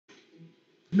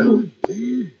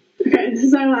Okay, this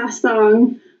is our last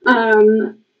song.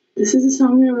 This is a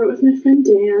song I wrote with my friend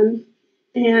Dan,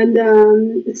 and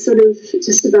it's sort of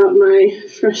just about my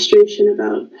frustration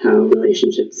about how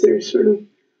relationships are sort of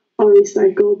all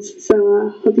recycled. So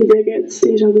hope you dig it. It's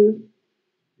Deja Vu.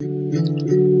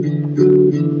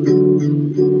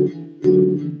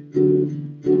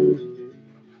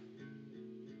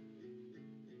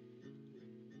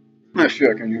 Not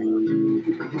sure I can hear.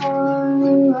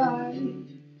 Alright,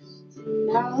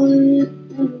 now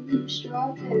it's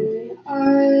strawberry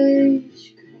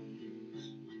ice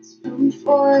cream. Spoon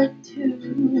for two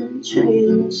and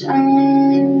trading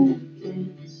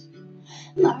jackets.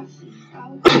 Laughing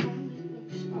how kind it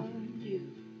looks on you.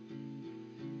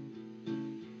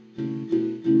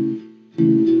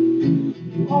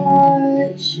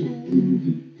 Watching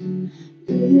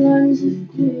reruns of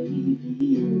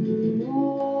gravy in the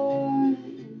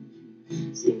morning,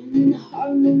 singing in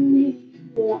harmony.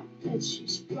 Well, I bet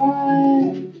she's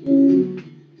bragging to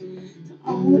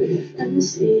all her friends,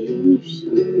 saying you're so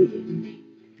unique.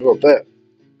 How about that?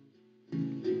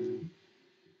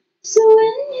 So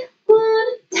when you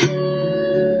wanna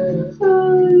tell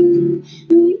her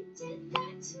we did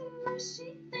that to her, she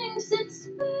thinks it's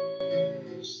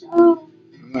special.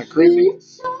 Isn't that crazy?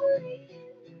 It's only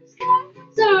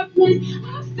was our place. I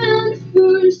found it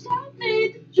first. I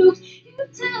made the jokes. You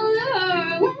tell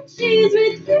her when she's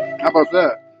with you. How about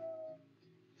that?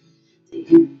 Do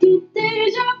you get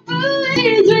deja vu when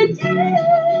she's with you?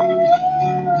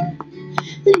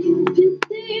 Do you get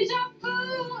deja vu?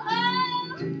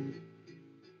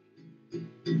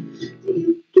 Do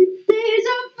you get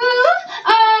deja vu?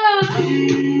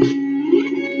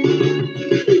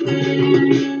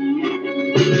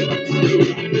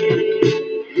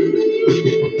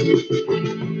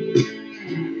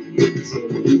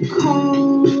 Till you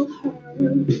call her,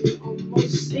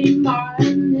 almost say my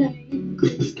name,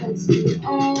 'cause that's the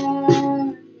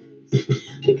honest. We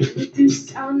kinda do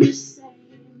sound the same.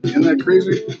 Isn't that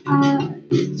crazy?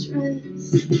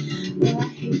 Actress. Well, I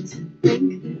hate to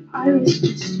think that I was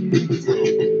just your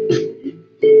type.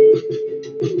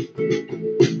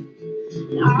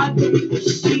 I bet that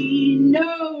she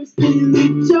knows that you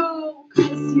don't,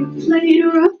 'cause you played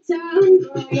her uptown,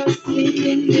 girl. You're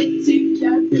singing it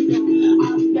together now. I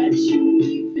bet you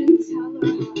even tell her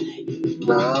how you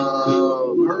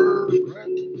Love her.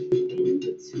 in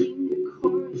between the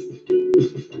chorus and the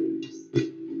verse.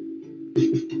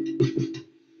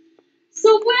 So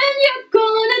when you're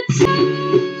gonna tell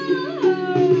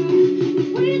her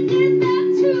we did that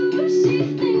too, she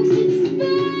thinks it's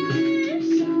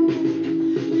special.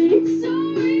 It's so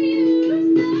reused,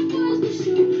 that was the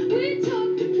show we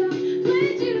talked about.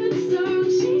 Played you the song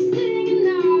she's singing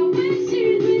now when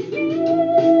she's with you.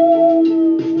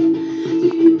 Do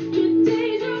you get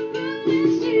deja vu when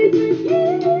she's with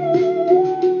you?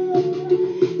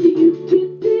 Do you get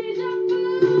deja vu?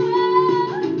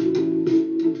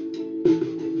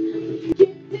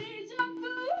 Get deja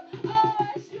vu? Oh,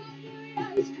 strawberry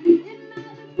ice cream in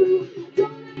Malibu.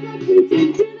 Don't act like we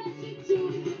didn't do that shit too.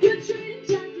 You're trading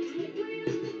jackets like we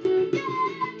used to do.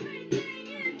 Yeah, everything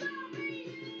is all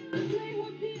reused. Play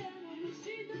her piano, but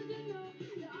she doesn't know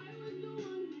that I was the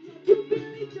one who taught you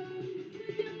Billy Joel. It's a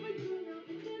different girl now,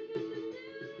 but this is the new.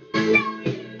 Now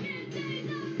you get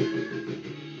deja vu.